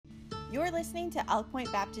You're listening to Elk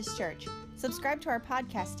Point Baptist Church. Subscribe to our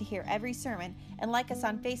podcast to hear every sermon and like us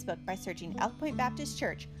on Facebook by searching Elk Point Baptist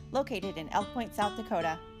Church, located in Elk Point, South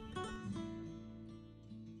Dakota.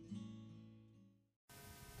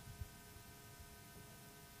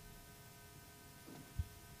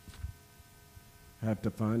 I have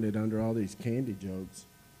to find it under all these candy jokes.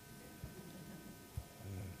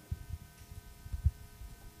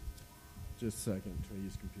 Just a second,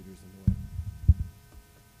 Trey's computer's in the way.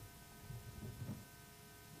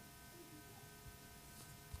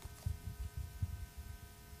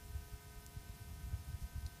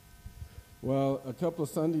 Well, a couple of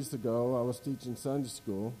Sundays ago, I was teaching Sunday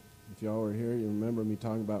school. If y'all were here, you remember me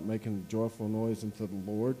talking about making a joyful noise unto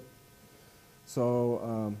the Lord.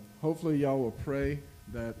 So hopefully y'all will pray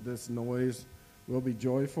that this noise will be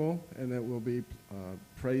joyful and that we'll be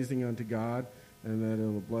praising unto God and that it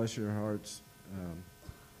will bless your hearts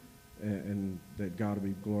and that God will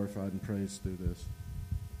be glorified and praised through this.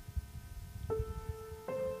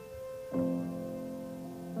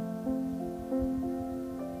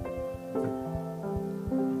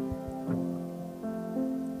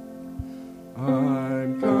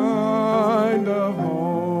 I'm kind of homesick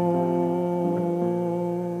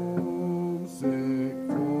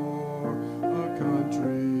for a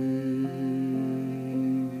country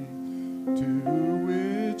to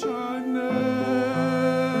which I've never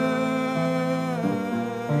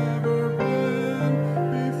been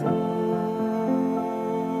before.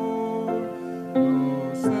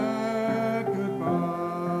 No sad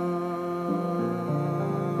goodbyes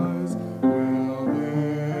will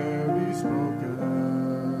there be spoken.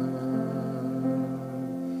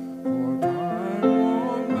 For time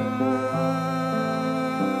won't matter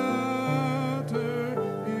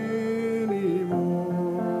anymore.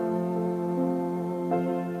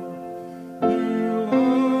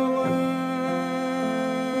 Beulah land,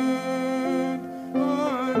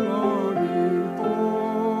 I'm longing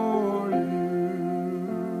for you,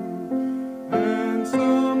 and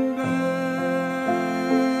someday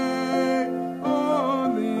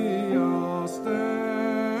on thee I'll stand.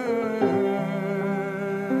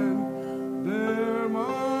 There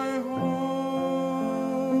my home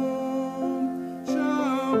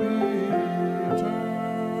shall be eternal.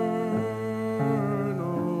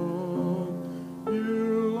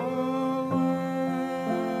 Beulah land,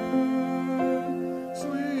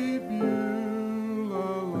 sweet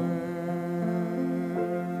Beulah land.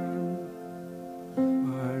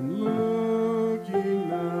 I'm looking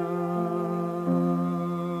now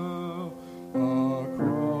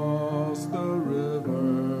across the river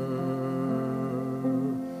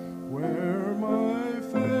where my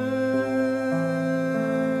faith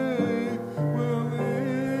will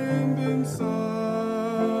end in sight.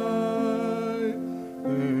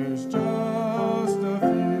 There's just a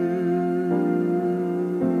few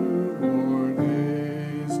more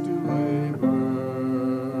days to labor.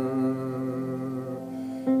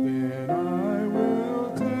 Then I will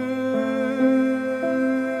take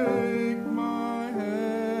my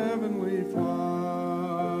heavenly flight.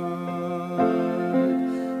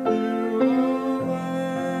 Beulah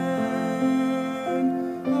land,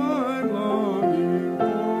 I'm longing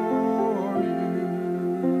for you,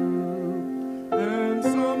 and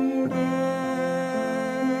someday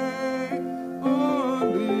on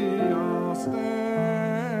thee I'll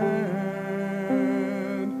stand.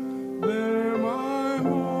 There my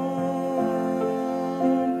home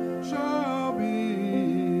shall be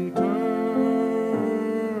eternal.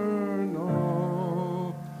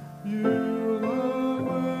 Beulah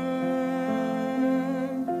land,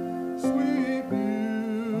 sweet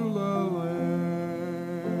Beulah land.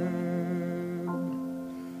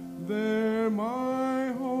 There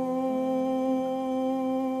my home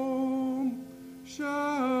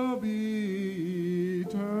shall be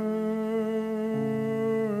eternal.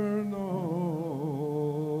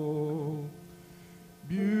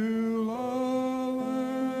 Beulah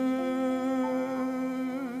land,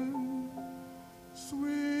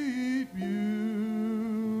 sweet Beulah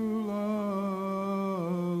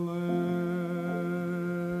land.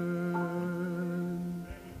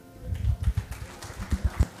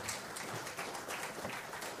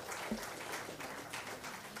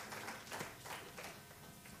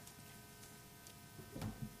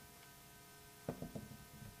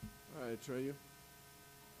 All right, Trey.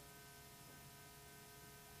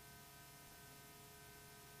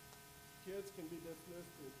 Kids can be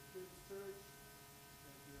dismissed to kids' church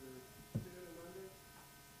if you're 10 and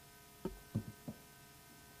under.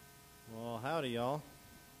 Well, howdy, y'all.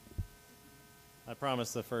 I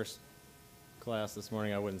promised the first class this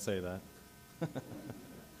morning I wouldn't say that.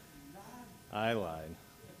 I lied.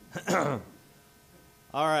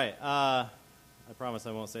 All right. I promise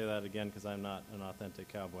I won't say that again because I'm not an authentic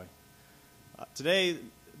cowboy. Today,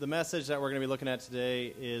 the message that we're going to be looking at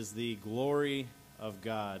today is the glory of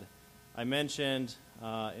God. I mentioned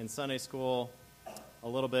in Sunday school a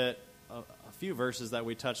little bit, a few verses that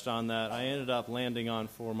we touched on that I ended up landing on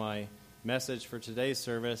for my message for today's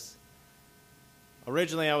service.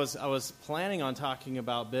 Originally, I was planning on talking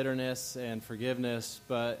about bitterness and forgiveness,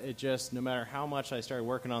 but it just, no matter how much I started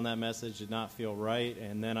working on that message, did not feel right.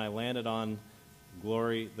 And then I landed on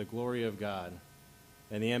the glory of God,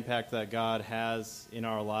 and the impact that God has in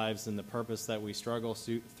our lives and the purpose that we struggle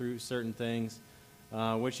through certain things,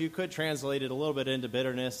 which you could translate it a little bit into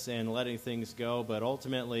bitterness and letting things go, but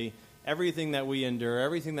ultimately, everything that we endure,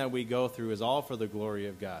 everything that we go through is all for the glory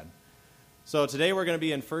of God. So today we're going to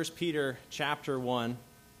be in 1 Peter chapter 1,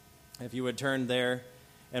 if you would turn there.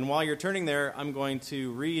 And while you're turning there, I'm going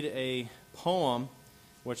to read a poem,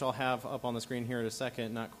 which I'll have up on the screen here in a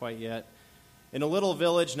second, not quite yet. In a little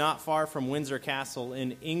village not far from Windsor Castle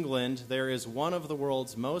in England, there is one of the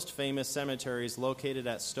world's most famous cemeteries located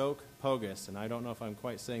at Stoke Pogus. And I don't know if I'm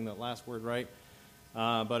quite saying that last word right,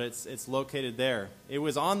 but it's located there. It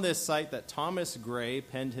was on this site that Thomas Gray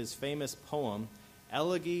penned his famous poem,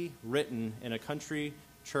 Elegy Written in a Country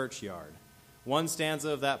Churchyard. One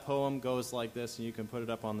stanza of that poem goes like this, and you can put it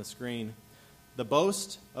up on the screen. The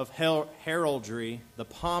boast of heraldry, the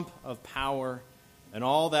pomp of power, and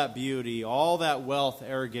all that beauty, all that wealth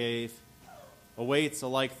e'er gave, awaits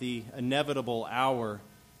alike the inevitable hour.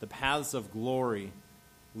 The paths of glory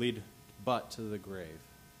lead but to the grave.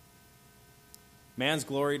 Man's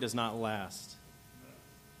glory does not last.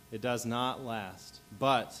 It does not last.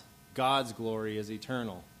 But God's glory is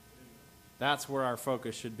eternal. That's where our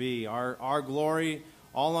focus should be. Our glory,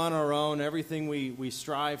 all on our own, everything we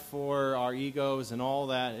strive for, our egos and all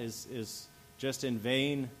that is just in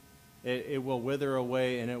vain. It will wither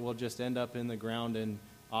away and it will just end up in the ground and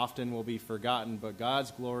often will be forgotten. But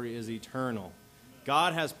God's glory is eternal.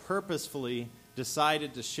 God has purposefully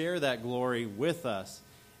decided to share that glory with us.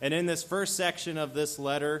 And in this first section of this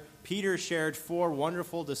letter, Peter shared 4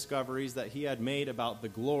 wonderful discoveries that he had made about the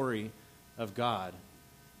glory of God.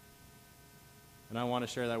 And I want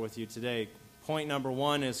to share that with you today. Point number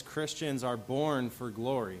 1 is Christians are born for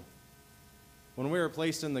glory. When we were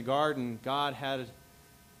placed in the garden, God had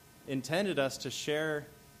intended us to share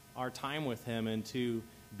our time with Him and to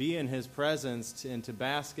be in His presence and to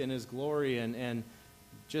bask in His glory and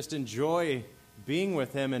just enjoy being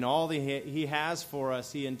with Him and all that He has for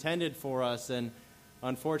us, He intended for us. And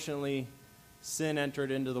unfortunately, sin entered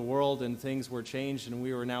into the world and things were changed and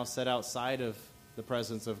we were now set outside of the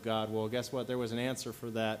presence of God. Well, guess what? There was an answer for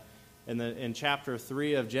that. In chapter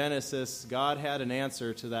 3 of Genesis, God had an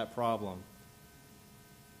answer to that problem.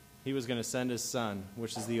 He was going to send His Son,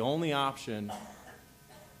 which is the only option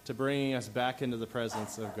to bringing us back into the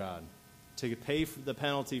presence of God, to pay for the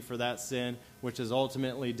penalty for that sin, which is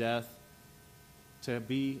ultimately death, to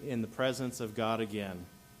be in the presence of God again.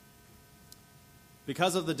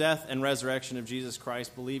 Because of the death and resurrection of Jesus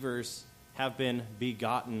Christ, believers have been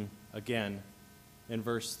begotten again in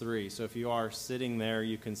verse 3. So if you are sitting there,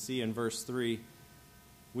 you can see in verse 3,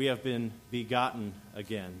 we have been begotten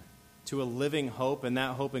again to a living hope, and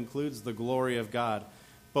that hope includes the glory of God.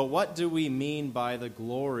 But what do we mean by the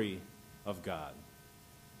glory of God?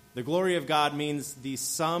 The glory of God means the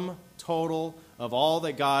sum total of all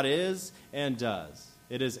that God is and does.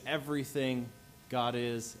 It is everything God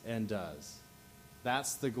is and does.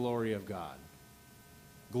 That's the glory of God.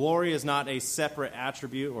 Glory is not a separate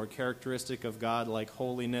attribute or characteristic of God like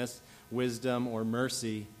holiness, wisdom, or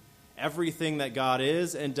mercy. Everything that God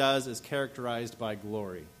is and does is characterized by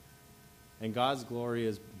glory. And God's glory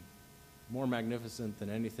is more magnificent than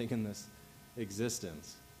anything in this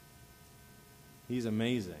existence. He's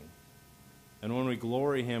amazing. And when we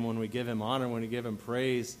glory Him, when we give Him honor, when we give Him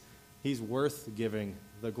praise, He's worth giving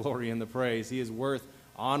the glory and the praise. He is worth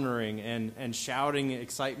honoring and shouting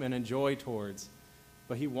excitement and joy towards.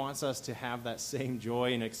 But He wants us to have that same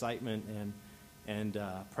joy and excitement and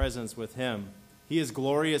presence with Him. He is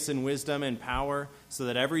glorious in wisdom and power, so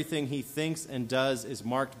that everything He thinks and does is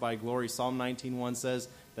marked by glory. Psalm 19:1 says,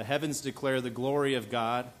 "The heavens declare the glory of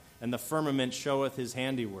God, and the firmament showeth His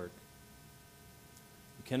handiwork."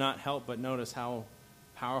 You cannot help but notice how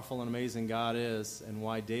powerful and amazing God is, and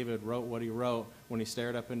why David wrote what he wrote when he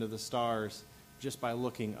stared up into the stars just by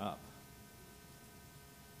looking up.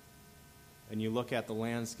 And you look at the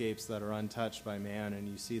landscapes that are untouched by man, and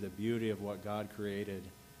you see the beauty of what God created.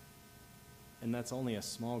 And that's only a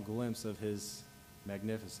small glimpse of His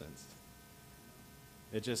magnificence.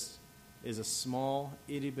 It just is a small,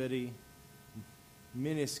 itty-bitty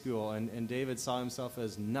minuscule, and David saw himself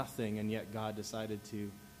as nothing, and yet God decided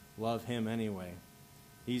to love him anyway.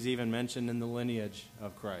 He's even mentioned in the lineage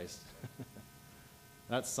of Christ.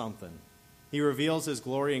 That's something. He reveals his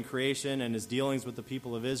glory in creation and his dealings with the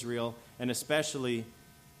people of Israel, and especially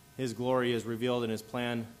his glory is revealed in his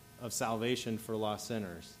plan of salvation for lost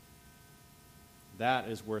sinners. That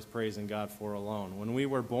is worth praising God for alone. When we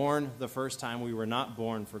were born the first time, we were not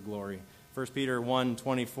born for glory. 1 Peter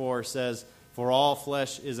 1:24 says, "For all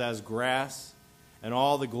flesh is as grass, and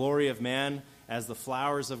all the glory of man as the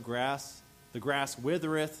flowers of grass. The grass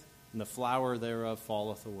withereth, and the flower thereof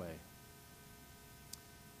falleth away."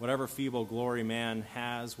 Whatever feeble glory man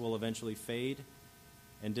has will eventually fade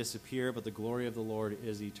and disappear, but the glory of the Lord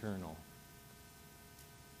is eternal.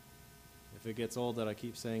 If it gets old that I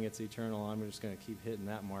keep saying it's eternal, I'm just going to keep hitting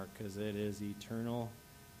that mark because it is eternal.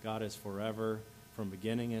 God is forever. From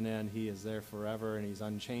beginning and end, he is there forever, and he's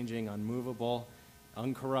unchanging, unmovable,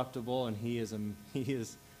 uncorruptible, and he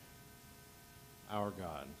is our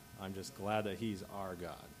God. I'm just glad that he's our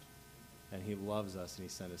God, and he loves us, and he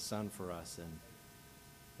sent his son for us, and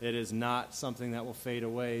it is not something that will fade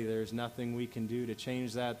away. There's nothing we can do to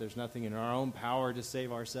change that. There's nothing in our own power to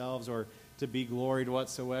save ourselves or to be gloried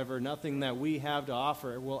whatsoever. Nothing that we have to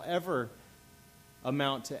offer will ever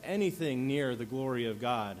amount to anything near the glory of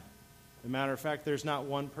God. As a matter of fact, there's not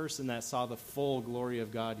one person that saw the full glory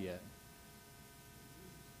of God yet.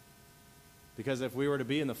 Because if we were to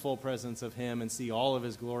be in the full presence of him and see all of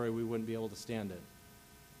his glory, we wouldn't be able to stand it.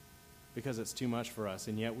 Because it's too much for us,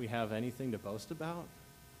 and yet we have anything to boast about?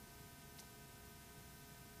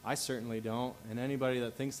 I certainly don't, and anybody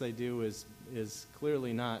that thinks they do is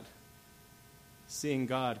clearly not seeing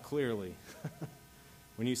God clearly.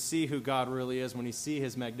 When you see who God really is, when you see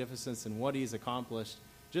his magnificence and what he's accomplished,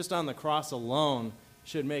 just on the cross alone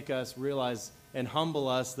should make us realize and humble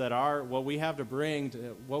us that what we have to bring,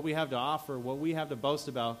 what we have to offer, what we have to boast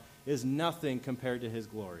about is nothing compared to his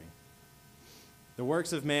glory. The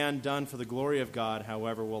works of man done for the glory of God,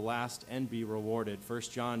 however, will last and be rewarded.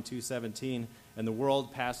 1 John 2:17, "And the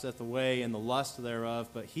world passeth away, and the lust thereof,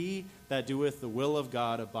 but he that doeth the will of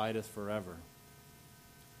God abideth forever."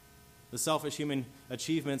 The selfish human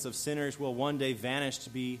achievements of sinners will one day vanish to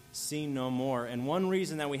be seen no more. And one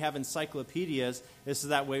reason that we have encyclopedias is so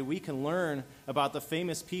that way we can learn about the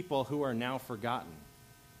famous people who are now forgotten.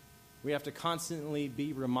 We have to constantly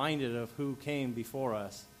be reminded of who came before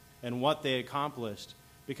us and what they accomplished,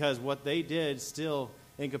 because what they did still,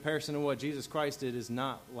 in comparison to what Jesus Christ did, is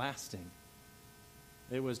not lasting.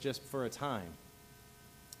 It was just for a time.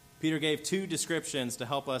 Peter gave two descriptions to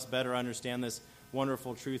help us better understand this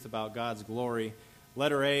wonderful truth about God's glory.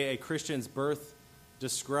 Letter A Christian's birth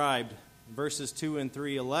described. Verses 2 and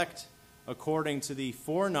 3, elect according to the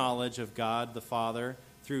foreknowledge of God the Father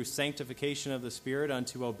through sanctification of the Spirit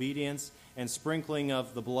unto obedience and sprinkling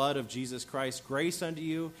of the blood of Jesus Christ. Grace unto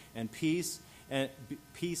you and peace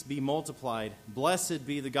be multiplied. Blessed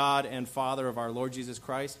be the God and Father of our Lord Jesus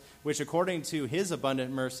Christ, which according to his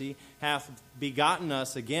abundant mercy hath begotten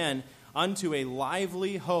us again unto a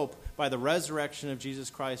lively hope by the resurrection of Jesus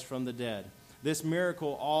Christ from the dead. This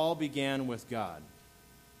miracle all began with God.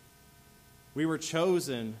 We were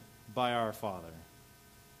chosen by our Father.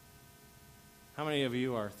 How many of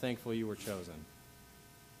you are thankful you were chosen?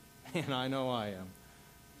 And I know I am.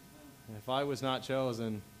 If I was not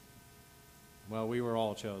chosen, well, we were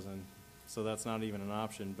all chosen, so that's not even an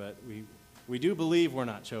option. But we do believe we're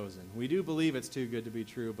not chosen. We do believe it's too good to be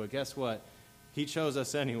true, but guess what? He chose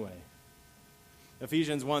us anyway.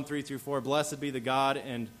 Ephesians 1:3-4, "Blessed be the God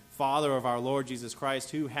and Father of our Lord Jesus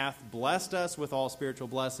Christ, who hath blessed us with all spiritual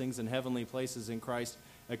blessings in heavenly places in Christ,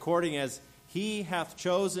 according as he hath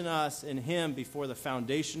chosen us in him before the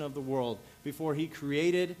foundation of the world." Before he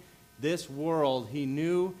created this world, he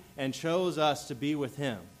knew and chose us to be with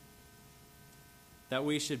him, that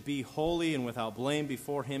we should be holy and without blame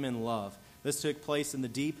before him in love. This took place in the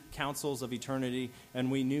deep counsels of eternity,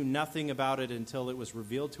 and we knew nothing about it until it was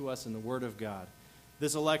revealed to us in the Word of God.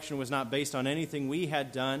 This election was not based on anything we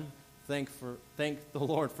had done. Thank the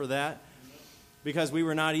Lord for that. Because we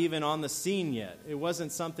were not even on the scene yet. It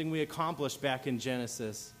wasn't something we accomplished back in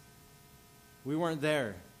Genesis. We weren't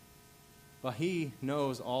there. But he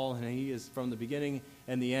knows all, and he is from the beginning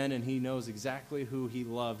and the end, and he knows exactly who he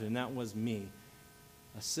loved, and that was me.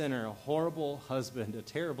 A sinner, a horrible husband, a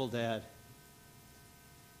terrible dad.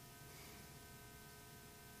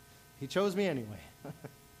 He chose me anyway.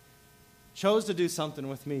 Chose to do something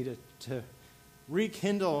with me, to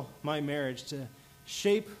rekindle my marriage, to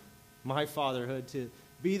shape my fatherhood, to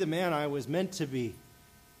be the man I was meant to be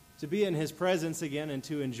in his presence again, and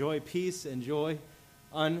to enjoy peace and joy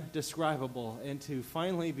undescribable, and to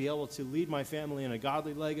finally be able to lead my family in a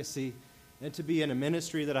godly legacy, and to be in a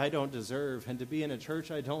ministry that I don't deserve, and to be in a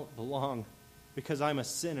church I don't belong because I'm a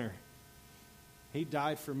sinner. He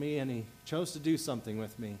died for me, and he chose to do something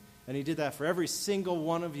with me. And he did that for every single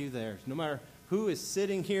one of you there. No matter who is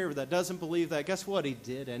sitting here that doesn't believe that, guess what? He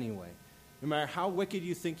did anyway. No matter how wicked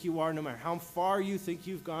you think you are, no matter how far you think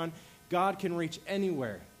you've gone, God can reach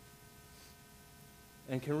anywhere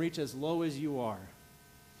and can reach as low as you are.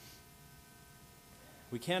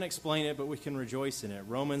 We can't explain it, but we can rejoice in it.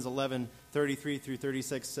 Romans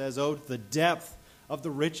 11:33-36 says, "Oh, the depth of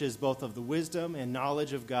the riches, both of the wisdom and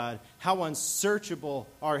knowledge of God. How unsearchable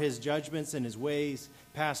are his judgments and his ways,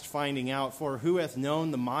 past finding out. For who hath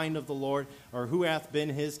known the mind of the Lord, or who hath been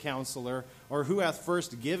his counselor, or who hath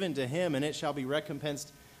first given to him, and it shall be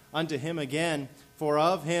recompensed unto him again. For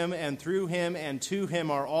of him, and through him, and to him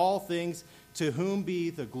are all things, to whom be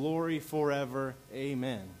the glory forever.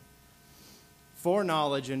 Amen."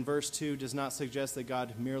 Foreknowledge in verse 2 does not suggest that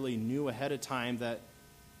God merely knew ahead of time that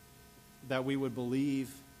we would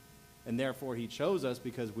believe, and therefore he chose us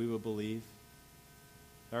because we would believe.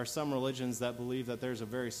 There are some religions that believe that there's a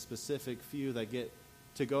very specific few that get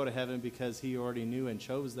to go to heaven because he already knew and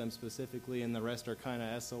chose them specifically, and the rest are kind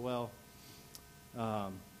of SOL.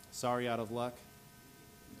 Sorry, out of luck.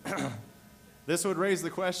 This would raise the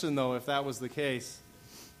question, though, if that was the case.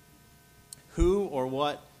 Who or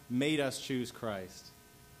what made us choose Christ?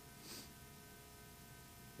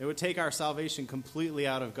 It would take our salvation completely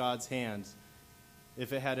out of God's hands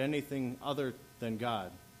if it had anything other than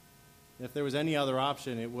God. If there was any other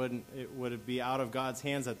option, it would be out of God's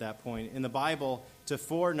hands at that point. In the Bible, to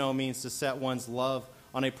foreknow means to set one's love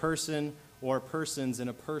on a person or persons in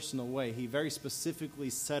a personal way. He very specifically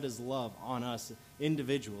set his love on us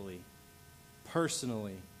individually,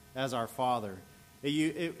 personally, as our Father. It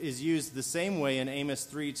is used the same way in Amos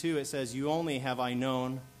 3:2. It says, "You only have I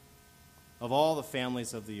known of all the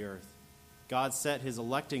families of the earth." God set his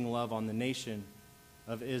electing love on the nation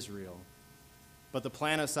of Israel. But the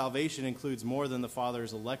plan of salvation includes more than the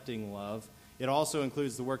Father's electing love. It also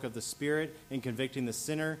includes the work of the Spirit in convicting the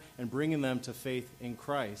sinner and bringing them to faith in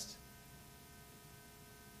Christ.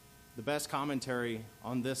 The best commentary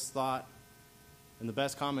on this thought, and the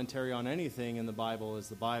best commentary on anything in the Bible, is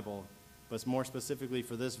the Bible. But more specifically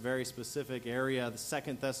for this very specific area, the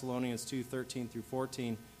 2 Thessalonians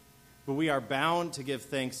 2:13-14. "But we are bound to give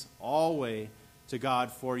thanks always to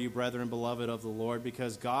God for you, brethren, beloved of the Lord,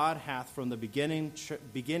 because God hath from the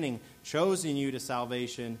beginning chosen you to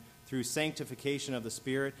salvation through sanctification of the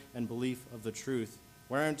Spirit and belief of the truth,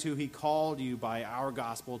 whereunto he called you by our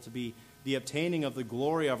gospel to be the obtaining of the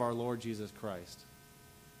glory of our Lord Jesus Christ."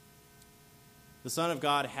 The Son of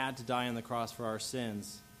God had to die on the cross for our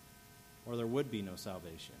sins, or there would be no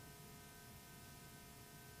salvation.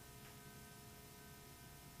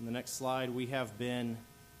 In the next slide, we have been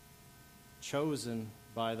chosen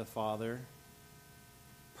by the Father,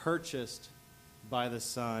 purchased by the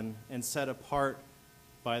Son, and set apart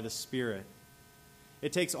by the Spirit.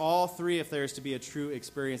 It takes all three if there is to be a true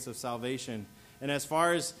experience of salvation. And as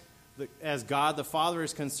far as God the Father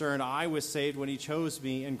is concerned, I was saved when he chose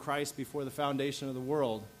me in Christ before the foundation of the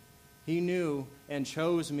world. He knew and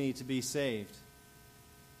chose me to be saved.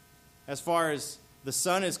 As far as the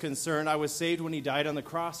Son is concerned, I was saved when he died on the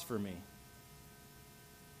cross for me.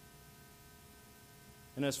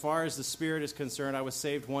 And as far as the Spirit is concerned, I was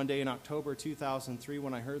saved one day in October 2003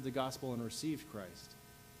 when I heard the gospel and received Christ.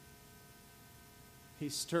 He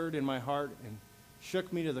stirred in my heart and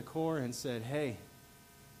shook me to the core and said, "Hey,"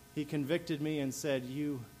 he convicted me and said,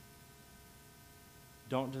 "You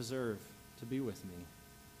don't deserve to be with me.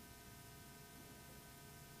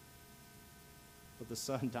 But the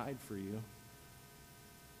Son died for you,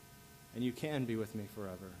 and you can be with me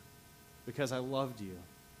forever because I loved you.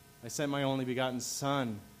 I sent my only begotten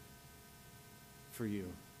Son for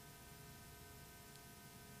you."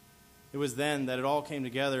 It was then that it all came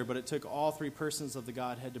together, but it took all three persons of the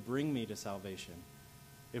Godhead to bring me to salvation.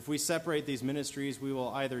 If we separate these ministries, we will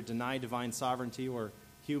either deny divine sovereignty or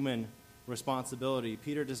human responsibility.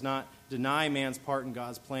 Peter does not deny man's part in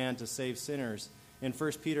God's plan to save sinners. In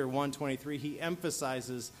 1 Peter 1:23, he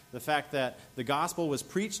emphasizes the fact that the gospel was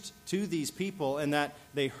preached to these people and that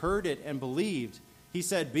they heard it and believed. He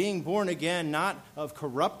said, "Being born again, not of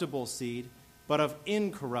corruptible seed, but of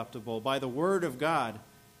incorruptible, by the word of God,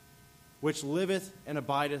 which liveth and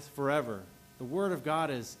abideth forever." The word of God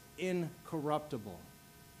is incorruptible.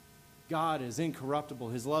 God is incorruptible.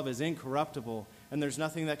 His love is incorruptible, and there's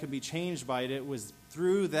nothing that can be changed by it. It was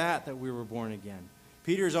through that we were born again.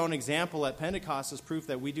 Peter's own example at Pentecost is proof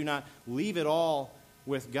that we do not leave it all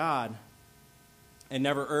with God. and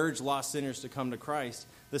never urge lost sinners to come to Christ.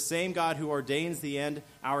 The same God who ordains the end,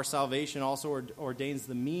 our salvation, also ordains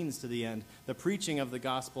the means to the end, the preaching of the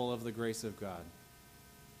gospel of the grace of God.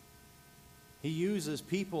 He uses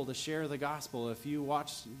people to share the gospel. If you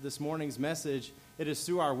watch this morning's message, it is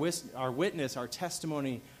through our witness, our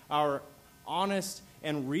testimony, our honest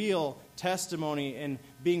and real testimony, and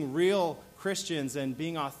being real Christians and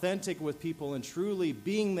being authentic with people and truly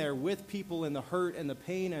being there with people in the hurt and the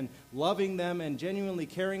pain and loving them and genuinely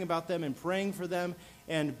caring about them and praying for them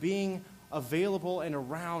and being available and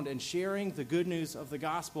around and sharing the good news of the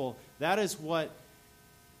gospel. That is what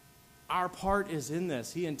our part is in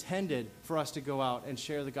this. He intended for us to go out and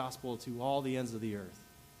share the gospel to all the ends of the earth.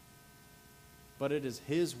 But it is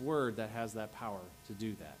His word that has that power to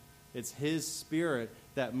do that. It's His Spirit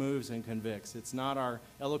that moves and convicts. It's not our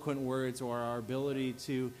eloquent words or our ability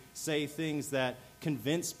to say things that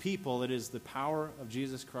convince people. It is the power of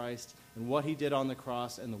Jesus Christ and what He did on the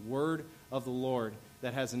cross and the word of the Lord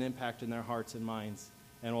that has an impact in their hearts and minds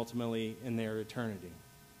and ultimately in their eternity.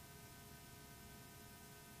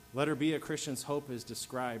 Let her be a Christian's hope is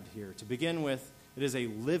described here. To begin with, it is a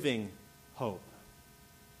living hope.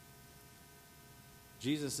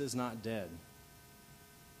 Jesus is not dead.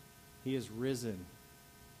 He is risen.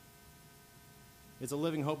 It's a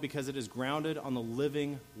living hope because it is grounded on the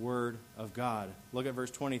living Word of God. Look at verse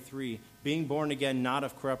 23. Being born again, not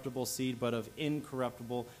of corruptible seed, but of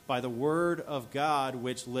incorruptible, by the Word of God,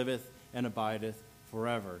 which liveth and abideth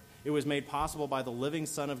forever. It was made possible by the living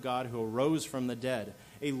Son of God who arose from the dead.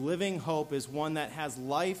 A living hope is one that has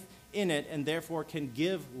life in it and therefore can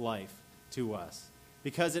give life to us.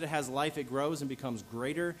 Because it has life, it grows and becomes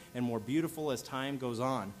greater and more beautiful as time goes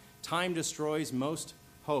on. Time destroys most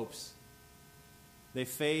hopes. They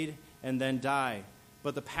fade and then die.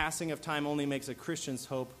 But the passing of time only makes a Christian's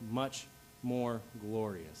hope much more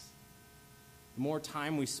glorious. The more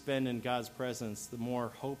time we spend in God's presence, the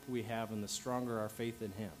more hope we have and the stronger our faith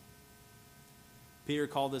in Him. Peter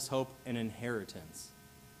called this hope an inheritance.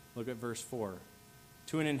 Look at verse 4.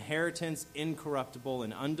 To an inheritance incorruptible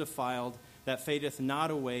and undefiled, that fadeth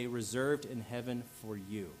not away, reserved in heaven for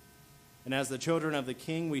you. And as the children of the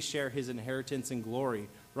King, we share His inheritance in glory.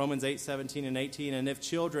 Romans 8:17 and 18. And if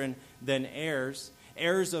children, then heirs,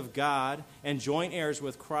 heirs of God, and joint heirs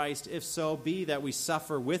with Christ, if so be that we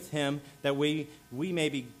suffer with Him, that we may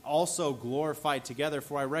be also glorified together.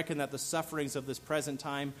 For I reckon that the sufferings of this present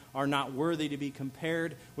time are not worthy to be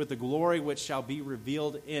compared with the glory which shall be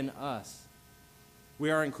revealed in us.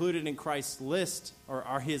 We are included in Christ's list, or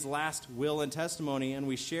are His last will and testimony, and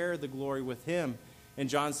we share the glory with Him. In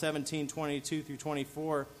John 17:22 through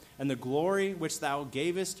 24, and the glory which thou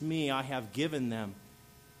gavest me I have given them,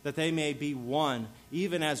 that they may be one,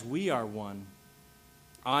 even as we are one.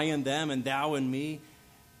 I and them, and thou and me,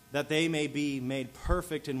 that they may be made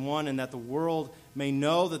perfect in one, and that the world may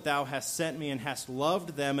know that thou hast sent me and hast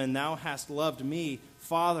loved them, and thou hast loved me.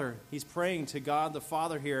 Father, he's praying to God the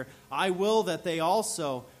Father here, I will that they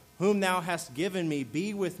also, whom thou hast given me,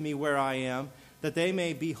 be with me where I am, that they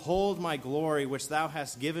may behold my glory which thou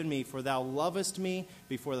hast given me, for thou lovest me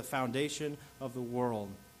before the foundation of the world.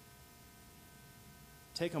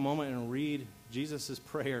 Take a moment and read Jesus'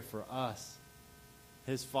 prayer for us,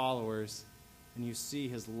 His followers, and you see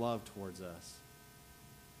His love towards us.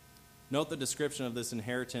 Note the description of this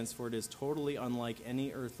inheritance, for it is totally unlike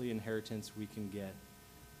any earthly inheritance we can get.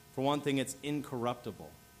 For one thing, it's incorruptible.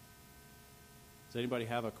 Does anybody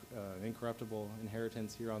have an incorruptible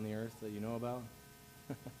inheritance here on the earth that you know about?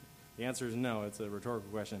 The answer is no. It's a rhetorical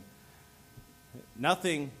question.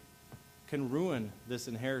 Nothing can ruin this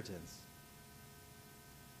inheritance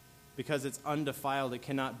because it's undefiled. It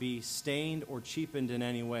cannot be stained or cheapened in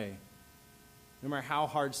any way. No matter how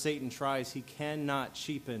hard Satan tries, he cannot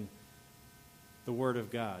cheapen the Word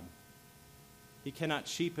of God. He cannot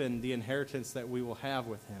cheapen the inheritance that we will have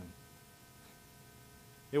with Him.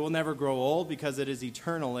 It will never grow old because it is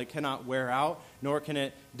eternal. It cannot wear out, nor can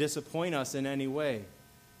it disappoint us in any way.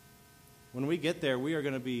 When we get there, we are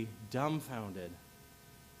going to be dumbfounded.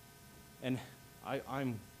 And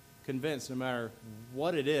I'm convinced no matter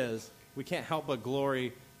what it is, we can't help but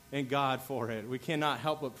glory in God for it. We cannot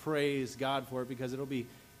help but praise God for it because it'll be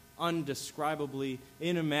undescribably,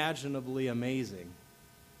 unimaginably amazing.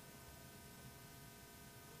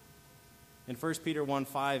 In 1 Peter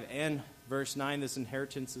 1:5 and verse 9, this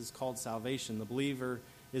inheritance is called salvation. The believer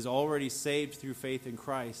is already saved through faith in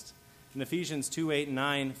Christ. In Ephesians 2:8 and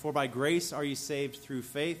 9, for by grace are ye saved through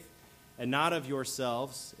faith, and not of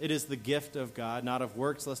yourselves. It is the gift of God, not of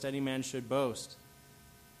works, lest any man should boast.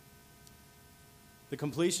 The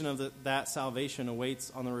completion of that salvation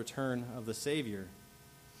awaits on the return of the Savior.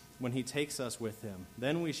 when he takes us with him.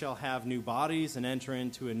 Then we shall have new bodies and enter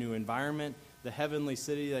into a new environment, the heavenly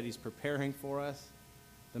city that he's preparing for us,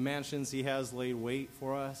 the mansions he has laid wait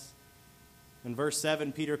for us. In verse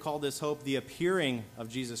 7, Peter called this hope the appearing of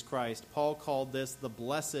Jesus Christ. Paul called this the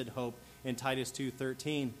blessed hope in Titus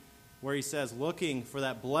 2:13, where he says, looking for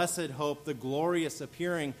that blessed hope, the glorious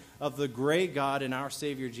appearing of the great God and our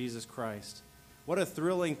Savior Jesus Christ. What a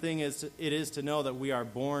thrilling thing it is to know that we are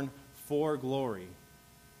born for glory.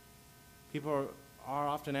 People are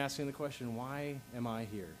often asking the question, why am I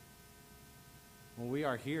here? Well, we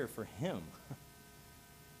are here for him.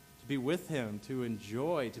 To be with him, to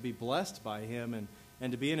enjoy, to be blessed by him,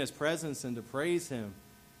 and to be in his presence and to praise him.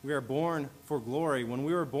 We are born for glory. When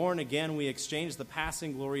we were born again, we exchanged the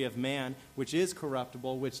passing glory of man, which is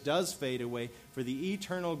corruptible, which does fade away, for the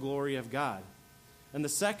eternal glory of God. And the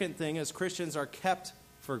second thing is Christians are kept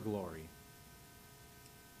for glory.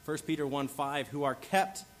 1 Peter 1:5, who are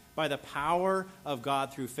kept by the power of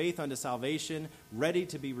God through faith unto salvation, ready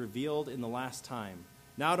to be revealed in the last time.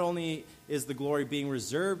 Not only is the glory being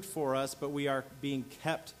reserved for us, but we are being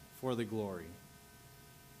kept for the glory.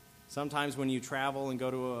 Sometimes when you travel and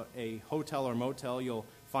go to a hotel or motel, you'll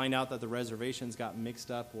find out that the reservations got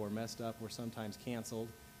mixed up or messed up or sometimes canceled,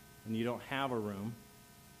 and you don't have a room.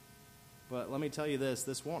 But let me tell you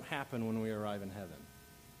this won't happen when we arrive in heaven.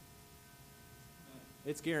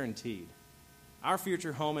 It's guaranteed. Our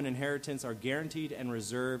future home and inheritance are guaranteed and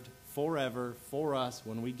reserved forever for us.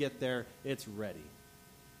 When we get there, it's ready.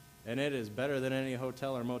 And it is better than any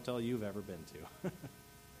hotel or motel you've ever been to.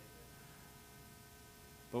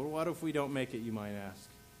 But what if we don't make it, you might ask?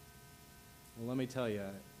 Well, let me tell you,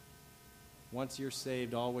 once you're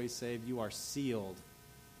saved, always saved, you are sealed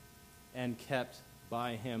and kept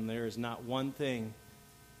by him. There is not one thing,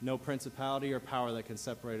 no principality or power that can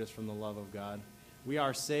separate us from the love of God. We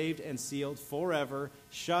are saved and sealed forever,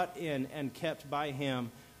 shut in and kept by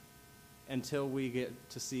him until we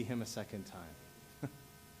get to see him a second time.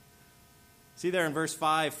 See there in verse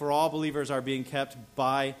 5, for all believers are being kept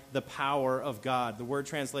by the power of God. The word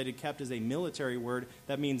translated kept is a military word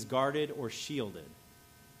that means guarded or shielded.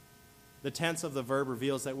 The tense of the verb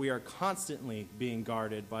reveals that we are constantly being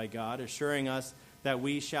guarded by God, assuring us that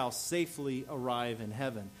we shall safely arrive in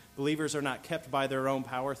heaven. Believers are not kept by their own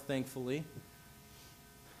power, thankfully,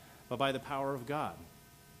 but by the power of God.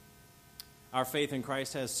 Our faith in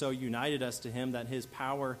Christ has so united us to him that his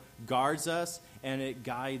power guards us and it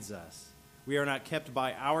guides us. We are not kept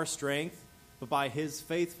by our strength, but by his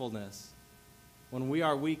faithfulness. When we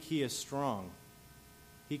are weak, he is strong.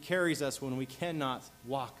 He carries us when we cannot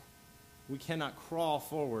walk. We cannot crawl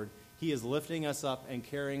forward. He is lifting us up and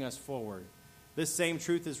carrying us forward. This same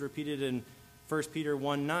truth is repeated in 1 Peter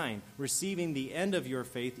 1:9, receiving the end of your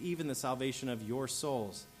faith, even the salvation of your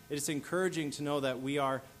souls. It is encouraging to know that we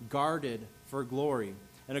are guarded for glory.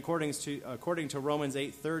 And according to Romans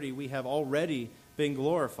 8:30, we have already been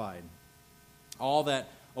glorified. All that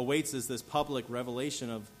awaits is this public revelation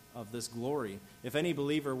of this glory. If any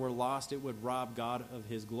believer were lost, it would rob God of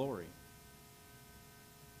his glory.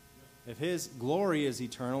 If his glory is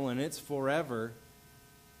eternal and it's forever,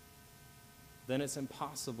 then it's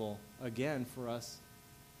impossible, again, for us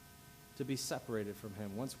to be separated from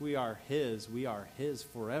him. Once we are his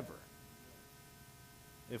forever.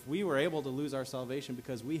 If we were able to lose our salvation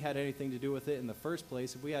because we had anything to do with it in the first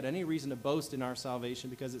place, if we had any reason to boast in our salvation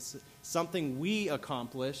because it's something we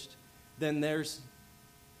accomplished, then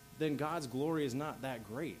God's glory is not that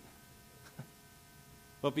great.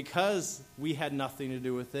 But because we had nothing to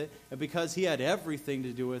do with it, and because he had everything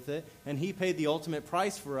to do with it, and he paid the ultimate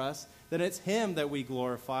price for us, then it's him that we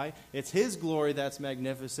glorify. It's his glory that's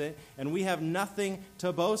magnificent, and we have nothing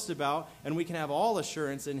to boast about, and we can have all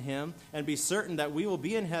assurance in him and be certain that we will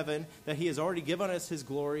be in heaven, that he has already given us his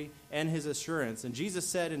glory and his assurance. And Jesus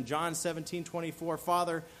said in John 17:24,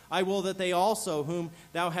 Father, I will that they also, whom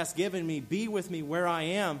thou hast given me, be with me where I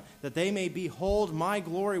am, that they may behold my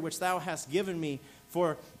glory which thou hast given me,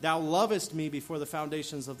 for thou lovest me before the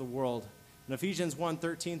foundations of the world. In Ephesians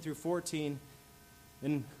 1:13-14,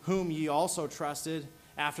 in whom ye also trusted,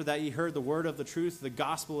 after that ye heard the word of the truth, the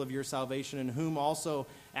gospel of your salvation, in whom also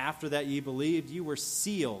after that ye believed, you were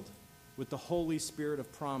sealed with the Holy Spirit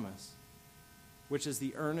of promise, which is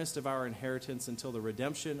the earnest of our inheritance until the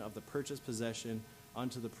redemption of the purchased possession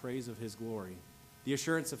unto the praise of his glory. The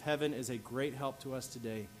assurance of heaven is a great help to us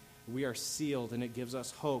today. We are sealed, and it gives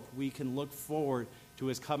us hope. We can look forward to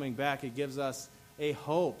his coming back. It gives us a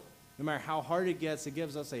hope. No matter how hard it gets, it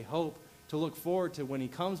gives us a hope to look forward to when he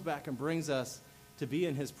comes back and brings us to be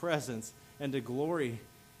in his presence and to glory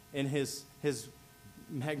in his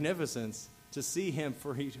magnificence to see him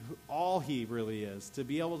for all he really is, to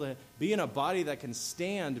be able to be in a body that can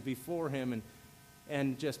stand before him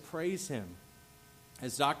and just praise him.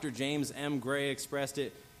 As Dr. James M. Gray expressed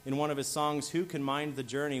it in one of his songs, "Who can mind the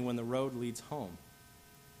journey when the road leads home?"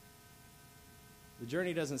 The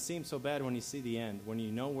journey doesn't seem so bad when you see the end, when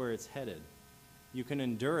you know where it's headed. You can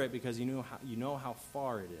endure it because you know how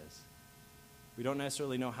far it is. We don't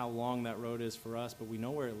necessarily know how long that road is for us, but we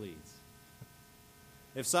know where it leads.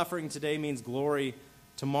 If suffering today means glory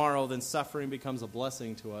tomorrow, then suffering becomes a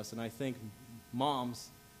blessing to us. And I think moms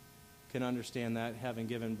can understand that, having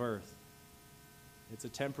given birth. It's a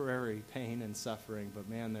temporary pain and suffering, but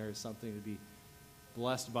man, there is something to be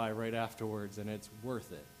blessed by right afterwards, and it's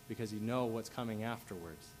worth it because you know what's coming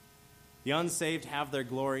afterwards. The unsaved have their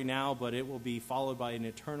glory now, but it will be followed by an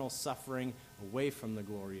eternal suffering away from the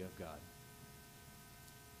glory of God.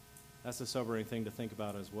 That's a sobering thing to think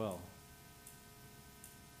about as well.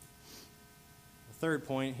 The third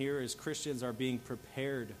point here is Christians are being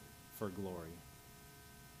prepared for glory.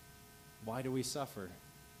 Why do we suffer?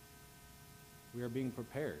 We are being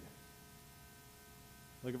prepared.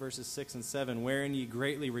 Look at verses 6 and 7. "Wherein ye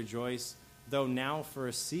greatly rejoice, though now for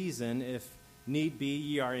a season, if need be,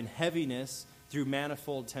 ye are in heaviness through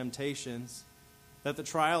manifold temptations, that the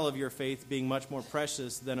trial of your faith, being much more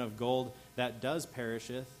precious than of gold that does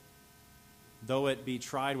perisheth, though it be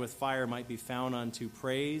tried with fire, might be found unto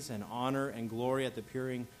praise and honor and glory at the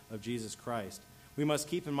appearing of Jesus Christ." We must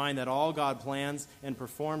keep in mind that all God plans and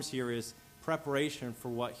performs here is preparation for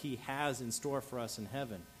what he has in store for us in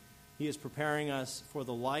heaven. He is preparing us for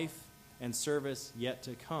the life and service yet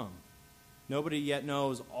to come. Nobody yet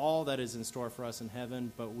knows all that is in store for us in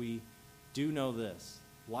heaven, but we do know this.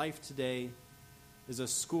 Life today is a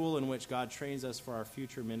school in which God trains us for our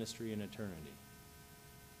future ministry in eternity.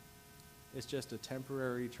 It's just a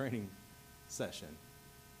temporary training session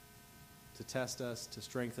to test us, to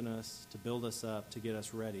strengthen us, to build us up, to get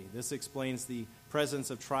us ready. This explains the presence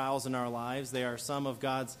of trials in our lives. They are some of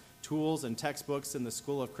God's tools and textbooks in the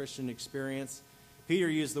School of Christian Experience. Peter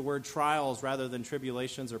used the word trials rather than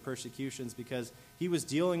tribulations or persecutions because he was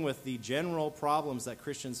dealing with the general problems that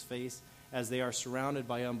Christians face as they are surrounded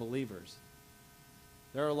by unbelievers.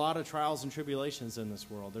 There are a lot of trials and tribulations in this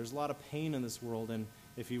world. There's a lot of pain in this world, and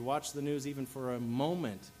if you watch the news even for a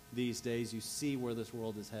moment these days, you see where this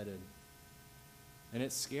world is headed. And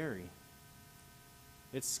it's scary.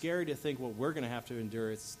 It's scary to think what we're going to have to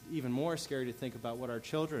endure. It's even more scary to think about what our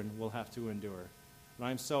children will have to endure. And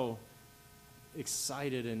I'm so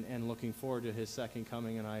excited and looking forward to his second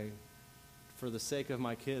coming, and I, for the sake of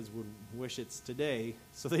my kids, would wish it's today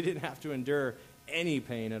so they didn't have to endure any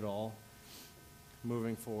pain at all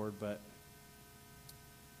moving forward. But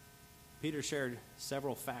Peter shared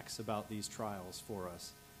several facts about these trials for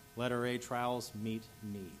us. Letter A, trials meet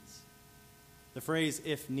needs. The phrase,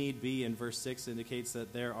 "if need be," in verse 6 indicates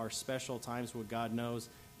that there are special times when God knows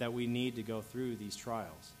that we need to go through these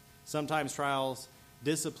trials. Sometimes trials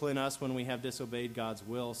discipline us when we have disobeyed God's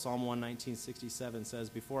will. Psalm 119:67 says,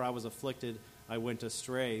 "Before I was afflicted, I went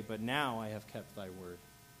astray, but now I have kept thy word."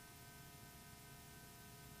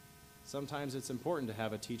 Sometimes it's important to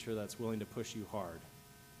have a teacher that's willing to push you hard,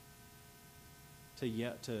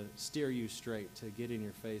 to steer you straight, to get in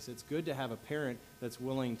your face. It's good to have a parent that's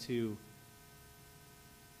willing to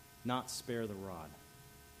not spare the rod,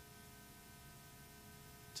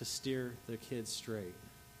 to steer their kids straight,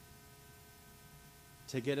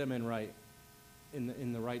 to get them in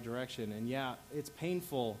the right direction. And yeah, it's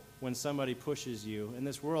painful when somebody pushes you. And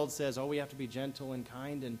this world says, "Oh, we have to be gentle and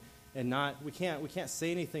kind and not we can't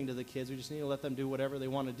say anything to the kids. We just need to let them do whatever they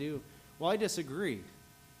want to do." Well, I disagree.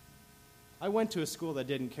 I went to a school that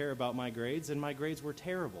didn't care about my grades, and my grades were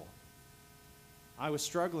terrible. I was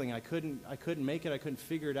struggling. I couldn't make it. I couldn't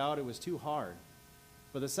figure it out. It was too hard.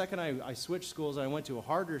 But the second I switched schools, I went to a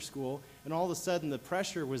harder school, and all of a sudden the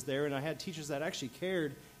pressure was there, and I had teachers that actually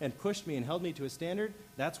cared and pushed me and held me to a standard.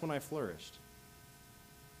 That's when I flourished.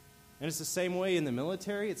 And it's the same way in the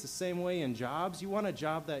military. It's the same way in jobs. You want a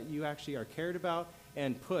job that you actually are cared about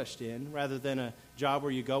and pushed in, rather than a job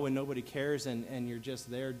where you go and nobody cares and you're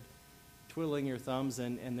just there twiddling your thumbs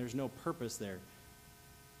and there's no purpose there.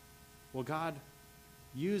 Well, God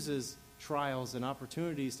uses trials and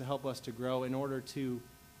opportunities to help us to grow in order to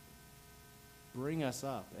bring us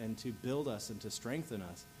up and to build us and to strengthen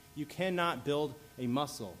us. You cannot build a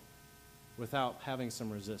muscle without having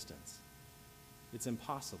some resistance. It's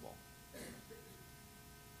impossible.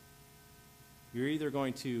 You're either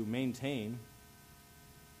going to maintain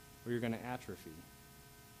or you're going to atrophy,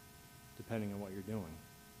 depending on what you're doing.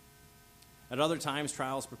 At other times,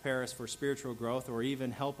 trials prepare us for spiritual growth or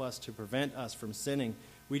even help us to prevent us from sinning.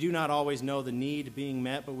 We do not always know the need being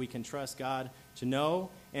met, but we can trust God to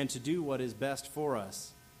know and to do what is best for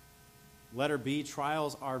us. Letter B,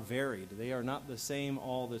 trials are varied. They are not the same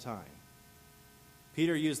all the time.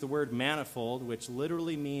 Peter used the word manifold, which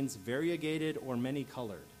literally means variegated or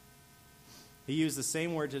many-colored. He used the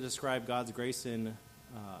same word to describe God's grace in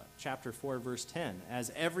chapter 4, verse 10. As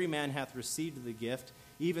every man hath received the gift,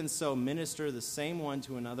 even so minister the same one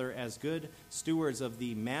to another as good stewards of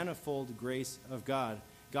the manifold grace of God.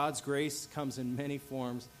 God's grace comes in many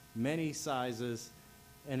forms, many sizes,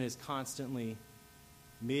 and is constantly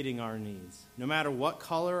meeting our needs. No matter what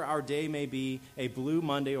color our day may be, a blue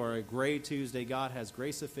Monday or a gray Tuesday, God has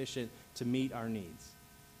grace sufficient to meet our needs.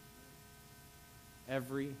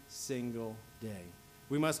 Every single day.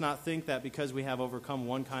 We must not think that because we have overcome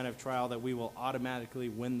one kind of trial that we will automatically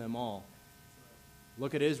win them all.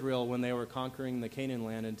 Look at Israel when they were conquering the Canaan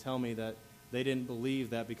land and tell me that they didn't believe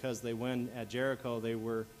that because they won at Jericho, they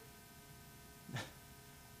were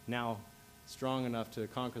now strong enough to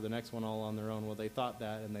conquer the next one all on their own. Well, they thought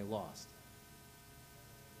that and they lost.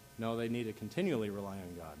 No, they need to continually rely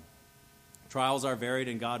on God. Trials are varied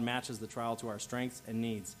and God matches the trial to our strengths and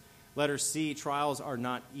needs. Letter C, trials are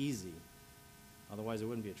not easy. Otherwise, it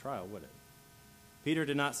wouldn't be a trial, would it? Peter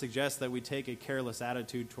did not suggest that we take a careless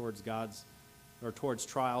attitude towards towards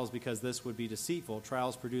trials because this would be deceitful.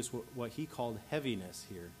 Trials produce what he called heaviness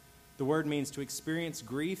here. The word means to experience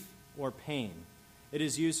grief or pain. It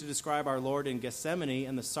is used to describe our Lord in Gethsemane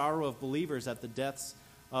and the sorrow of believers at the deaths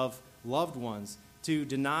of loved ones. To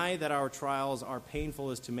deny that our trials are painful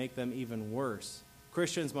is to make them even worse.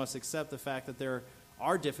 Christians must accept the fact that there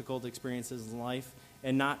are difficult experiences in life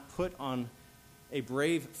and not put on a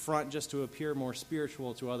brave front just to appear more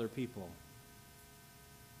spiritual to other people.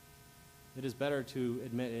 It is better to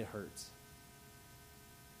admit it hurts.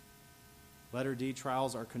 Letter D,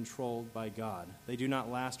 trials are controlled by God. They do not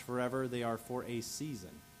last forever. They are for a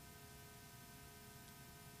season.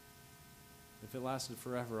 If it lasted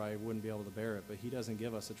forever, I wouldn't be able to bear it, but he doesn't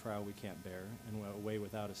give us a trial we can't bear and a way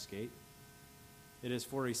without escape. It is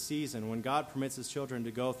for a season. When God permits his children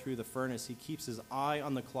to go through the furnace, he keeps his eye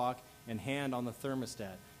on the clock and hand on the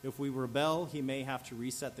thermostat. If we rebel, he may have to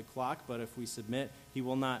reset the clock, but if we submit, he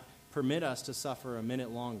will not permit us to suffer a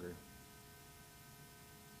minute longer.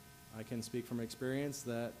 I can speak from experience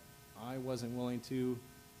that I wasn't willing to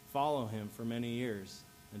follow him for many years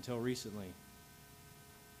until recently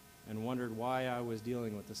and wondered why I was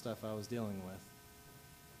dealing with the stuff I was dealing with.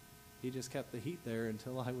 He just kept the heat there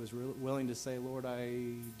until I was willing to say, Lord, I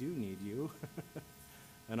do need you,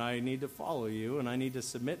 and I need to follow you, and I need to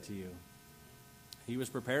submit to you. He was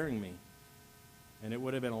preparing me, and it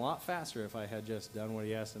would have been a lot faster if I had just done what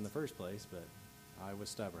he asked in the first place, but I was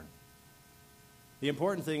stubborn. The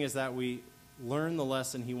important thing is that we learn the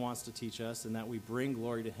lesson he wants to teach us and that we bring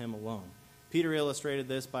glory to him alone. Peter illustrated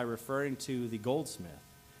this by referring to the goldsmith.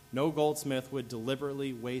 No goldsmith would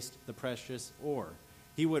deliberately waste the precious ore.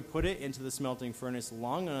 He would put it into the smelting furnace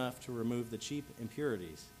long enough to remove the cheap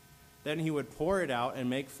impurities. Then he would pour it out and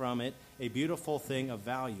make from it a beautiful thing of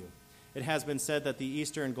value. It has been said that the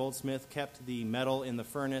Eastern goldsmith kept the metal in the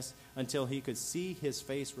furnace until he could see his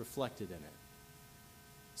face reflected in it.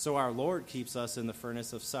 So our Lord keeps us in the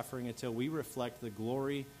furnace of suffering until we reflect the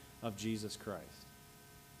glory of Jesus Christ.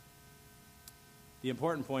 The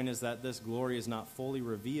important point is that this glory is not fully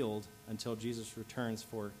revealed until Jesus returns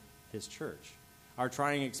for his church. Our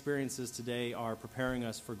trying experiences today are preparing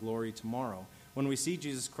us for glory tomorrow. When we see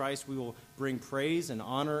Jesus Christ, we will bring praise and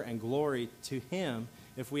honor and glory to him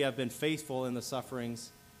if we have been faithful in the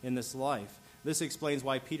sufferings in this life. This explains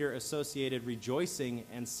why Peter associated rejoicing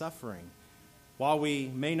and suffering. While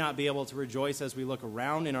we may not be able to rejoice as we look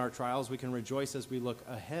around in our trials, we can rejoice as we look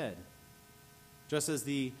ahead. Just as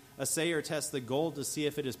the assayer tests the gold to see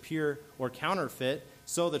if it is pure or counterfeit,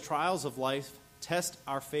 so the trials of life test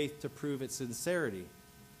our faith to prove its sincerity.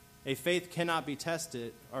 A faith cannot be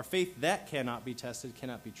tested, or faith that cannot be tested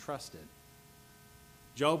cannot be trusted.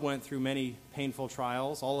 Job went through many painful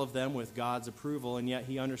trials, all of them with God's approval, and yet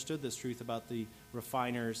he understood this truth about the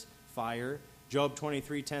refiner's fire. Job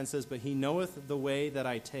 23:10 says, "But he knoweth the way that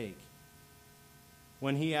I take.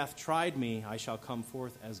 When he hath tried me, I shall come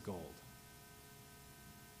forth as gold."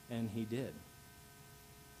 And he did.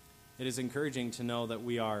 It is encouraging to know that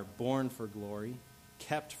we are born for glory,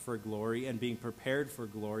 kept for glory, and being prepared for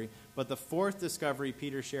glory. But the fourth discovery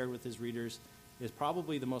Peter shared with his readers is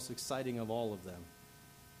probably the most exciting of all of them.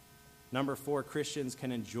 Number 4, Christians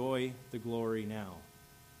can enjoy the glory now.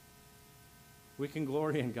 We can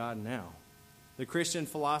glory in God now. The Christian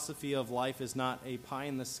philosophy of life is not a pie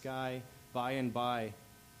in the sky, by and by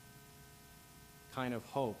kind of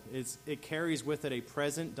hope. It carries with it a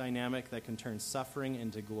present dynamic that can turn suffering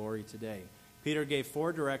into glory today. Peter gave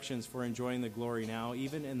 4 directions for enjoying the glory now,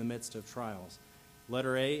 even in the midst of trials.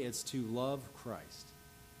 Letter A, it's to love Christ.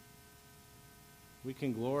 We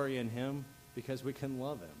can glory in him because we can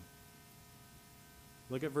love him.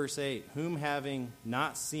 Look at verse 8. Whom having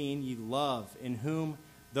not seen ye love, in whom,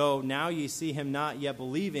 though now ye see him not, yet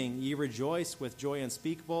believing, ye rejoice with joy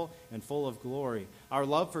unspeakable and full of glory. Our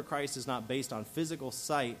love for Christ is not based on physical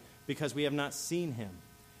sight because we have not seen him.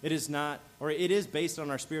 It is based on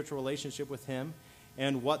our spiritual relationship with him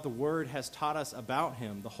and what the Word has taught us about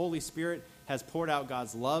him. The Holy Spirit has poured out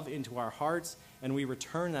God's love into our hearts, and we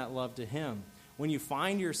return that love to him. When you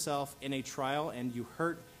find yourself in a trial and you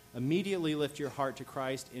hurt, immediately lift your heart to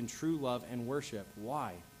Christ in true love and worship.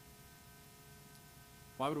 Why?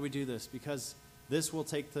 Why would we do this? Because this will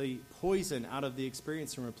take the poison out of the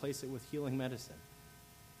experience and replace it with healing medicine.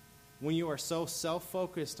 When you are so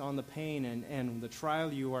self-focused on the pain and the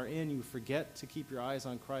trial you are in, you forget to keep your eyes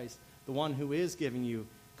on Christ, the one who is giving you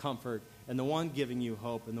comfort and the one giving you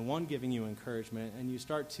hope and the one giving you encouragement, and you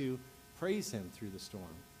start to praise him through the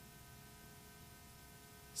storm.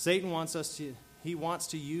 Satan wants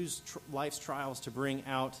to use life's trials to bring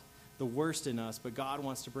out the worst in us, but God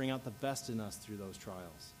wants to bring out the best in us through those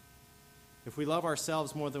trials. If we love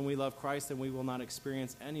ourselves more than we love Christ, then we will not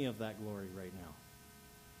experience any of that glory right now.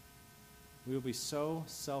 We will be so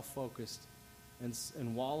self-focused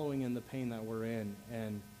and wallowing in the pain that we're in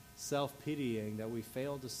and self-pitying that we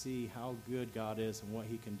fail to see how good God is and what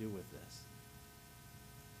he can do with this.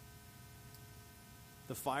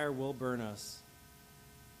 The fire will burn us,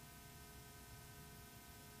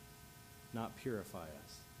 not purify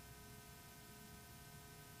us,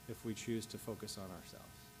 if we choose to focus on ourselves.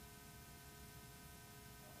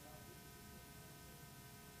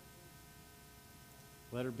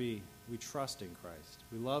 Letter B, we trust in Christ.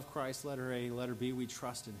 We love Christ, letter A. Letter B, we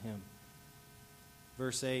trust in him.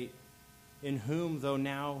 Verse 8, in whom, though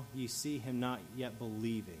now ye see him not, yet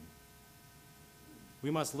believing.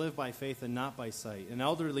 We must live by faith and not by sight. An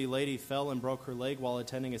elderly lady fell and broke her leg while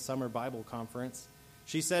attending a summer Bible conference.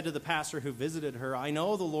 She said to the pastor who visited her, I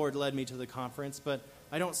know the Lord led me to the conference, but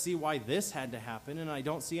I don't see why this had to happen, and I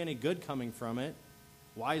don't see any good coming from it.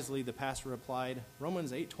 Wisely, the pastor replied,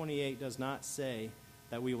 Romans 8:28 does not say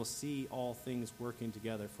that we will see all things working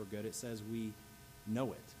together for good. It says we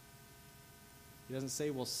know it. It doesn't say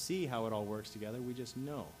we'll see how it all works together. We just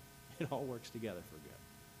know it all works together for good.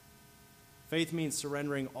 Faith means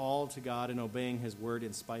surrendering all to God and obeying his word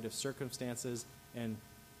in spite of circumstances and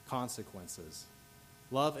consequences.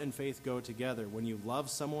 Love and faith go together. When you love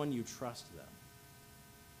someone, you trust them.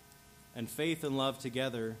 And faith and love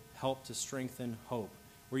together help to strengthen hope.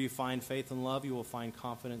 Where you find faith and love, you will find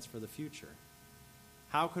confidence for the future.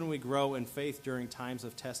 How can we grow in faith during times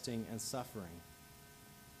of testing and suffering?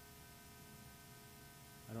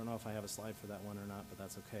 I don't know if I have a slide for that one or not, but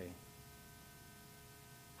that's okay.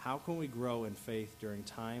 How can we grow in faith during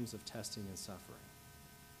times of testing and suffering?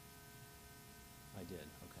 I did,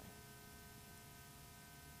 okay.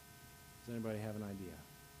 Does anybody have an idea?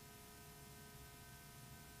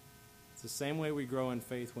 It's the same way we grow in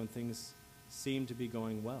faith when things seem to be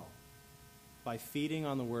going well, by feeding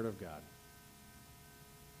on the Word of God.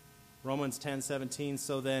 Romans 10:17,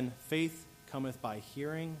 so then faith cometh by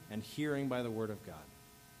hearing, and hearing by the Word of God.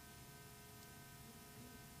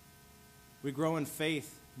 We grow in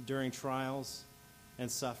faith during trials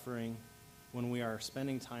and suffering when we are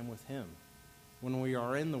spending time with him, when we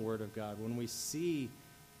are in the Word of God, when we see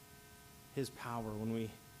his power, when we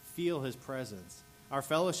feel his presence. Our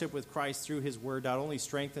fellowship with Christ through his Word not only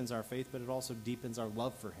strengthens our faith, but it also deepens our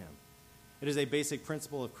love for him. It is a basic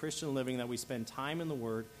principle of Christian living that we spend time in the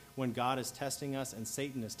Word when God is testing us and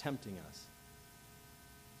Satan is tempting us.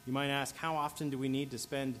 You might ask, how often do we need to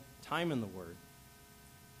spend time in the Word?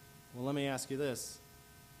 Well, let me ask you this.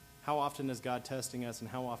 How often is God testing us, and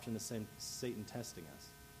how often is Satan testing us?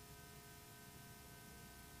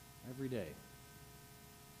 Every day.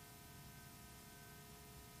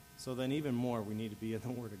 So then even more, we need to be in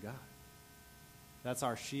the Word of God. That's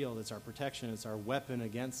our shield. It's our protection. It's our weapon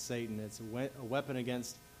against Satan. It's a weapon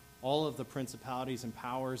against all of the principalities and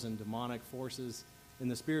powers and demonic forces in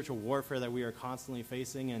the spiritual warfare that we are constantly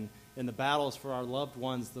facing, and in the battles for our loved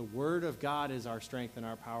ones. The Word of God is our strength and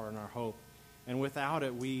our power and our hope. And without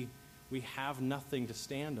it, we have nothing to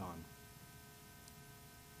stand on.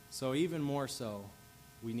 So even more so,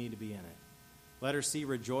 we need to be in it. Letter C,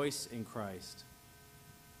 rejoice in Christ.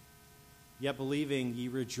 Yet believing, ye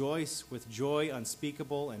rejoice with joy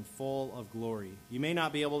unspeakable and full of glory. You may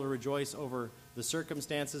not be able to rejoice over the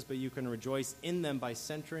circumstances, but you can rejoice in them by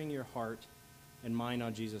centering your heart and mind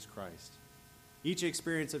on Jesus Christ. Each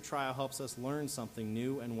experience of trial helps us learn something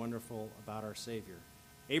new and wonderful about our Savior.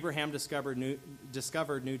 Abraham discovered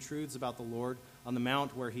new truths about the Lord on the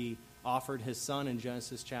mount where he offered his son in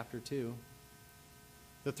Genesis chapter 2.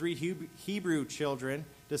 The three Hebrew children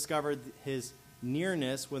discovered his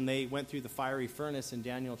nearness when they went through the fiery furnace in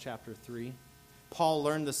Daniel chapter 3. Paul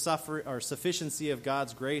learned the sufficiency of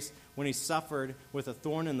God's grace when he suffered with a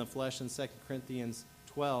thorn in the flesh in 2 Corinthians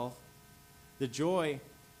 12. The joy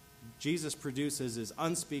Jesus produces is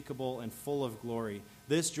unspeakable and full of glory.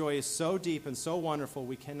 This joy is so deep and so wonderful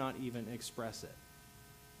we cannot even express it.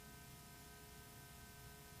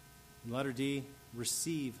 Letter D,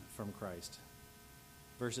 receive from Christ.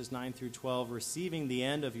 Verses 9 through 12, receiving the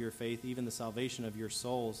end of your faith, even the salvation of your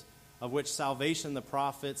souls, of which salvation the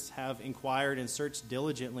prophets have inquired and searched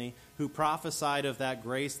diligently, who prophesied of that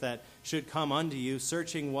grace that should come unto you,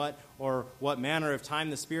 searching what manner of time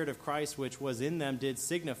the Spirit of Christ which was in them did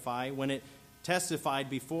signify, when it testified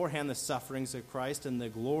beforehand the sufferings of Christ and the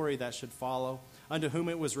glory that should follow, unto whom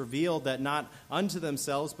it was revealed that not unto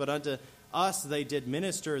themselves, but unto us they did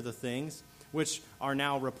minister the things, which are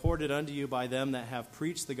now reported unto you by them that have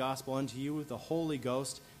preached the gospel unto you, the Holy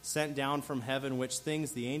Ghost, sent down from heaven, which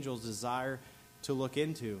things the angels desire to look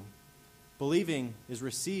into. Believing is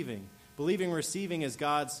receiving. Believing, receiving is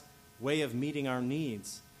God's way of meeting our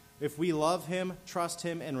needs. If we love him, trust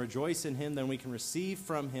him, and rejoice in him, then we can receive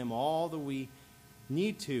from him all that we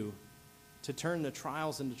need to turn the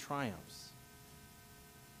trials into triumphs.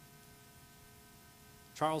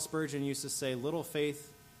 Charles Spurgeon used to say, little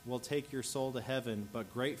faith will take your soul to heaven,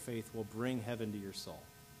 but great faith will bring heaven to your soul.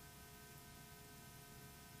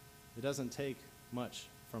 It doesn't take much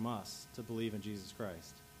from us to believe in Jesus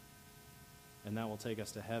Christ, and that will take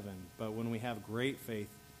us to heaven. But when we have great faith,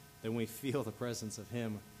 then we feel the presence of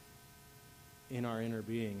him in our inner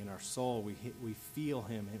being, in our soul. We feel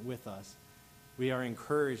him with us. We are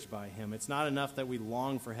encouraged by him. It's not enough that we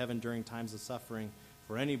long for heaven during times of suffering,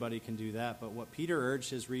 for anybody can do that. But what Peter urged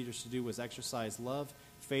his readers to do was exercise love,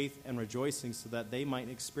 faith, and rejoicing so that they might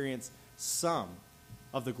experience some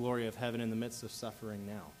of the glory of heaven in the midst of suffering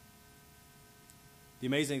now. The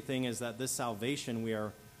amazing thing is that this salvation we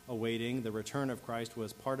are awaiting, the return of Christ,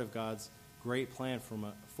 was part of God's great plan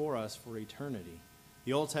for us for eternity.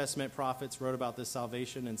 The Old Testament prophets wrote about this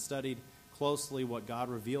salvation and studied closely what God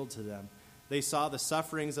revealed to them. They saw the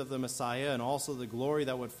sufferings of the Messiah and also the glory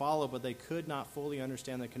that would follow, but they could not fully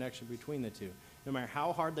understand the connection between the two. No matter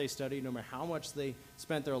how hard they studied, no matter how much they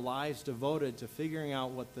spent their lives devoted to figuring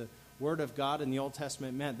out what the Word of God in the Old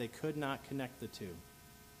Testament meant, they could not connect the two.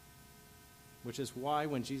 Which is why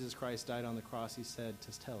when Jesus Christ died on the cross, he said,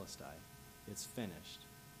 "Tetelestai," it's finished.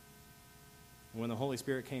 And when the Holy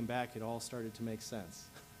Spirit came back, it all started to make sense.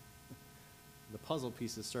 The puzzle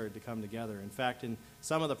pieces started to come together. In fact, in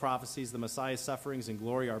some of the prophecies, the Messiah's sufferings and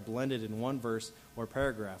glory are blended in one verse or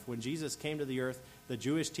paragraph. When Jesus came to the earth, the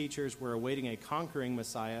Jewish teachers were awaiting a conquering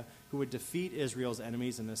Messiah who would defeat Israel's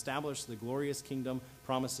enemies and establish the glorious kingdom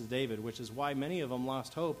promised to David, which is why many of them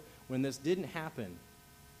lost hope when this didn't happen.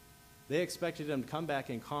 They expected him to come back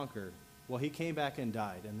and conquer. Well, he came back and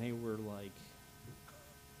died, and they were like,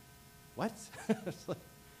 what?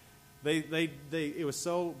 It was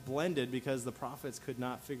so blended because the prophets could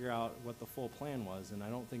not figure out what the full plan was, and I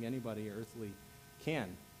don't think anybody earthly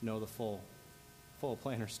can know the full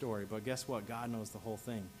plan or story. But guess what? God knows the whole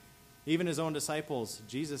thing. Even his own disciples,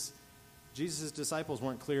 Jesus' disciples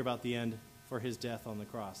weren't clear about the end for his death on the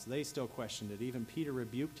cross. They still questioned it. Even Peter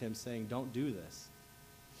rebuked him, saying, "Don't do this."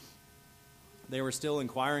 They were still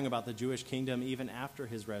inquiring about the Jewish kingdom even after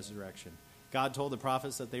his resurrection. God told the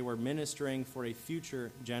prophets that they were ministering for a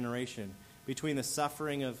future generation. Between the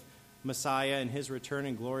suffering of Messiah and his return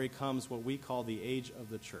in glory comes what we call the age of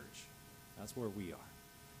the church. That's where we are.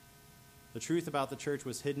 The truth about the church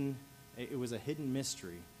was hidden. It was a hidden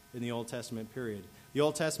mystery in the Old Testament period. The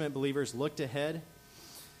Old Testament believers looked ahead,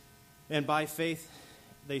 and by faith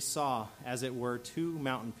they saw, as it were, two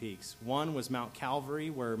mountain peaks. One was Mount Calvary,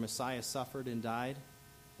 where Messiah suffered and died.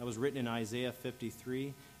 That was written in Isaiah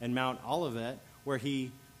 53. And Mount Olivet, where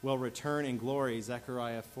he will return in glory,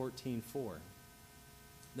 Zechariah 14:4.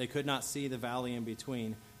 They could not see the valley in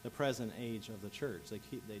between, the present age of the church.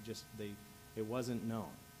 It wasn't known.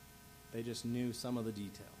 They just knew some of the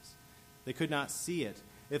details. They could not see it.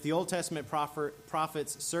 If the Old Testament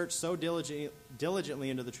prophets searched so diligently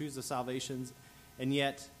into the truths of salvation and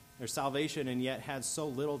yet had so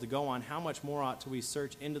little to go on, how much more ought we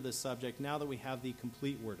search into this subject now that we have the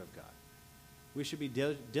complete Word of God? We should be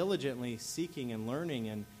diligently seeking and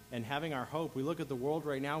learning and having our hope. We look at the world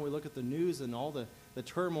right now, we look at the news and all the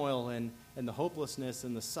turmoil and the hopelessness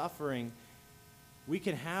and the suffering, We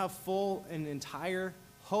can have full and entire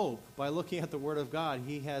hope by looking at the Word of God.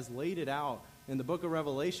 He has laid it out. In the book of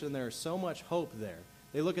Revelation, there is so much hope there.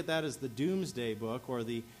 They look at that as the doomsday book or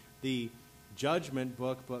the judgment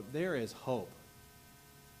book, but there is hope.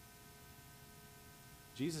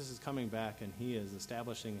 Jesus is coming back, and he is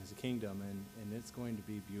establishing his kingdom, and it's going to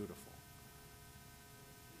be beautiful.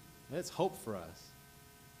 And it's hope for us.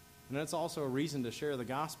 And it's also a reason to share the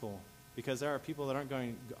gospel, because there are people that aren't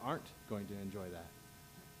going to enjoy that.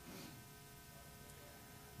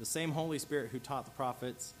 The same Holy Spirit who taught the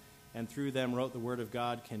prophets and through them wrote the word of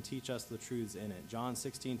God can teach us the truths in it. John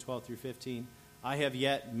 16:12-15, I have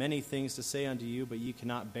yet many things to say unto you, but ye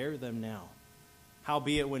cannot bear them now.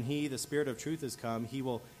 Howbeit, when he, the Spirit of truth, is come, he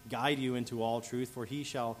will guide you into all truth, for he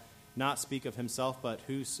shall not speak of himself, but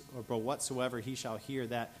whatsoever he shall hear,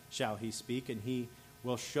 that shall he speak, and he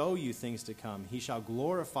will show you things to come. He shall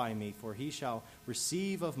glorify me, for he shall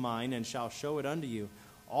receive of mine, and shall show it unto you.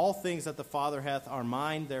 All things that the Father hath are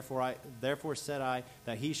mine, therefore said I,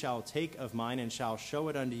 that he shall take of mine, and shall show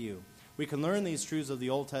it unto you. We can learn these truths of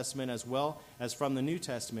the Old Testament as well as from the New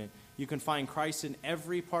Testament. You can find Christ in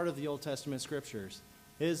every part of the Old Testament scriptures.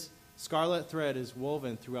 His scarlet thread is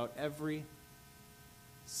woven throughout every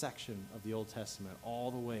section of the Old Testament,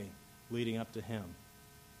 all the way leading up to him.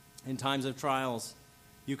 In times of trials,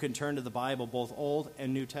 you can turn to the Bible, both Old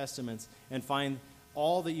and New Testaments, and find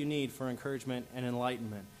all that you need for encouragement and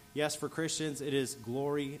enlightenment. Yes, for Christians, it is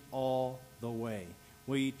glory all the way.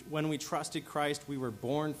 When we trusted Christ, we were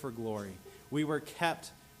born for glory. We were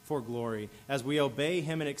kept for glory. As we obey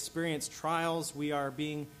him and experience trials, we are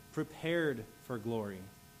being prepared for glory.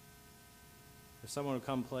 If someone would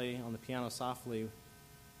come play on the piano softly,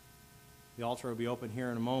 the altar will be open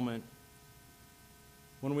here in a moment.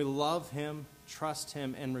 When we love him, trust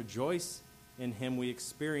him, and rejoice in him, we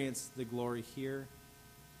experience the glory here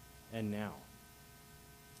and now.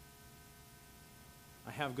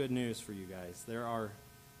 I have good news for you guys.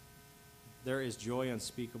 There is joy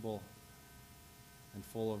unspeakable and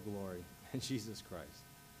full of glory in Jesus Christ.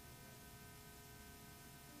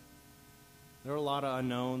 There are a lot of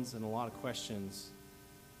unknowns and a lot of questions,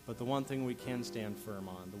 but the one thing we can stand firm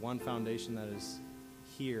on, the one foundation that is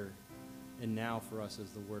here and now for us, is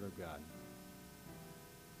the Word of God.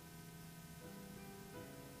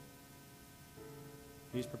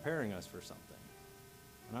 He's preparing us for something,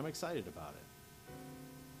 and I'm excited about it.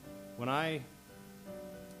 When I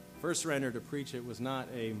first surrendered to preach, it was not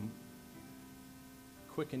a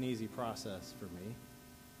quick and easy process for me.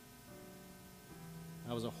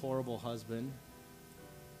 I was a horrible husband,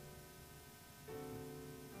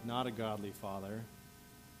 not a godly father,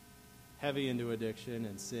 heavy into addiction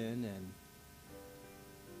and sin and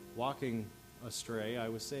walking astray. I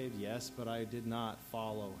was saved, yes, but I did not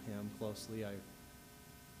follow him closely. I,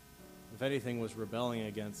 if anything, was rebelling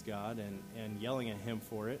against God and yelling at him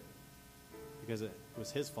for it, because it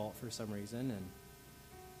was his fault for some reason. And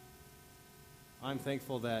I'm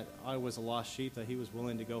thankful that I was a lost sheep that he was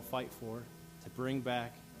willing to go fight for, to bring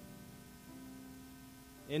back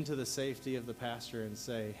into the safety of the pastor and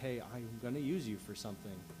say, hey, I'm going to use you for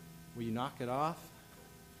something. Will you knock it off?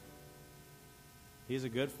 He's a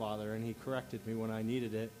good father, and he corrected me when I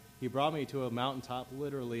needed it. He brought me to a mountaintop,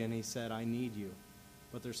 literally, and he said, I need you.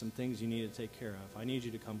 But there's some things you need to take care of. I need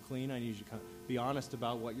you to come clean. I need you to be honest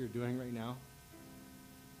about what you're doing right now.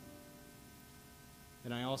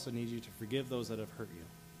 And I also need you to forgive those that have hurt you.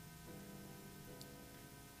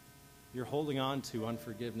 You're holding on to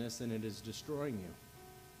unforgiveness, and it is destroying you.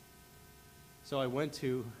 So I went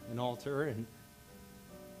to an altar and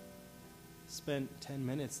spent 10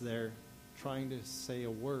 minutes there trying to say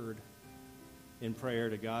a word in prayer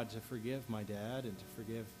to God to forgive my dad and to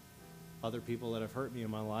forgive other people that have hurt me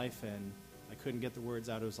in my life, and I couldn't get the words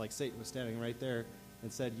out. It was like Satan was standing right there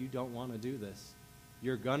and said, you don't want to do this.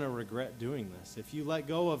 You're going to regret doing this. If you let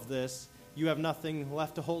go of this, you have nothing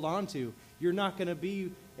left to hold on to. You're not going to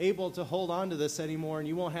be able to hold on to this anymore, and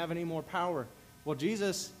you won't have any more power. Well,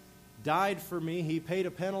 Jesus died for me. He paid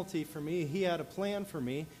a penalty for me. He had a plan for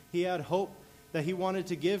me. He had hope that he wanted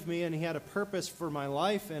to give me, and he had a purpose for my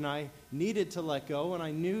life, and I needed to let go, and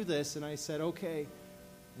I knew this, and I said, okay.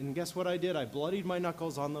 And guess what I did? I bloodied my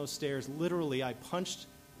knuckles on those stairs. Literally, I punched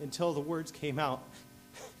until the words came out.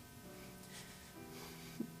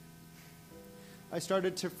 I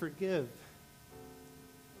started to forgive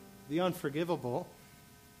the unforgivable.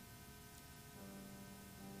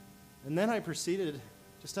 And then I proceeded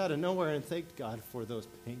just out of nowhere and thanked God for those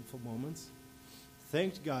painful moments.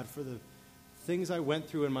 Thanked God for the things I went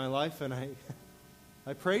through in my life, and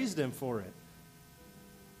I praised him for it.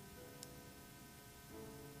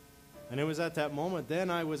 And it was at that moment, then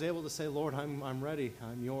I was able to say, Lord, I'm ready.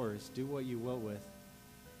 I'm yours. Do what you will with.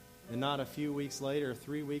 And not a few weeks later,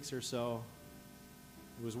 3 weeks or so,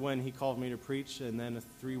 it was when he called me to preach, and then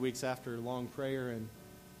 3 weeks after long prayer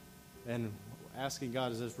and asking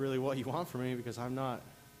God, is this really what you want from me? Because I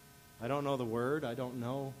don't know the word. I don't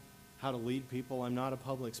know how to lead people. I'm not a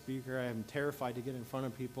public speaker. I am terrified to get in front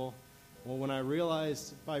of people. Well, when I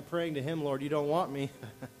realized by praying to him, Lord, you don't want me,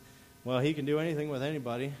 well, he can do anything with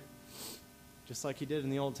anybody. Just like he did in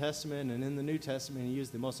the Old Testament and in the New Testament, he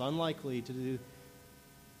used the most unlikely to do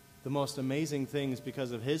the most amazing things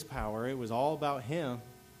because of his power. It was all about him.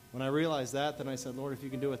 When I realized that, then I said, Lord, if you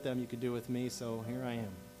can do it with them, you can do it with me, so here I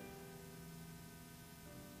am.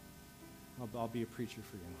 I'll be a preacher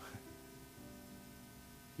for you.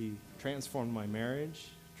 He transformed my marriage,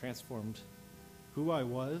 transformed who I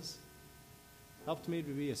was, helped me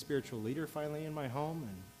to be a spiritual leader finally in my home,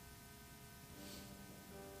 and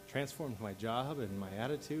transformed my job and my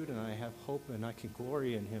attitude, and I have hope and I can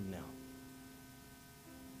glory in him now.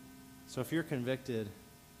 So if you're convicted,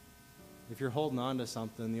 if you're holding on to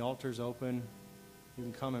something, the altar's open. You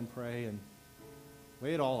can come and pray and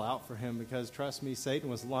lay it all out for him, because trust me, Satan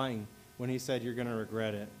was lying when he said you're going to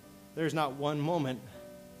regret it. There's not one moment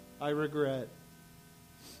I regret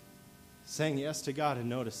saying yes to God and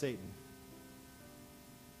no to Satan.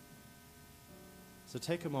 So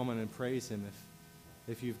take a moment and praise him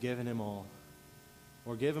if you've given him all.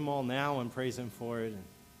 Or give him all now and praise him for it.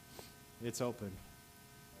 It's open.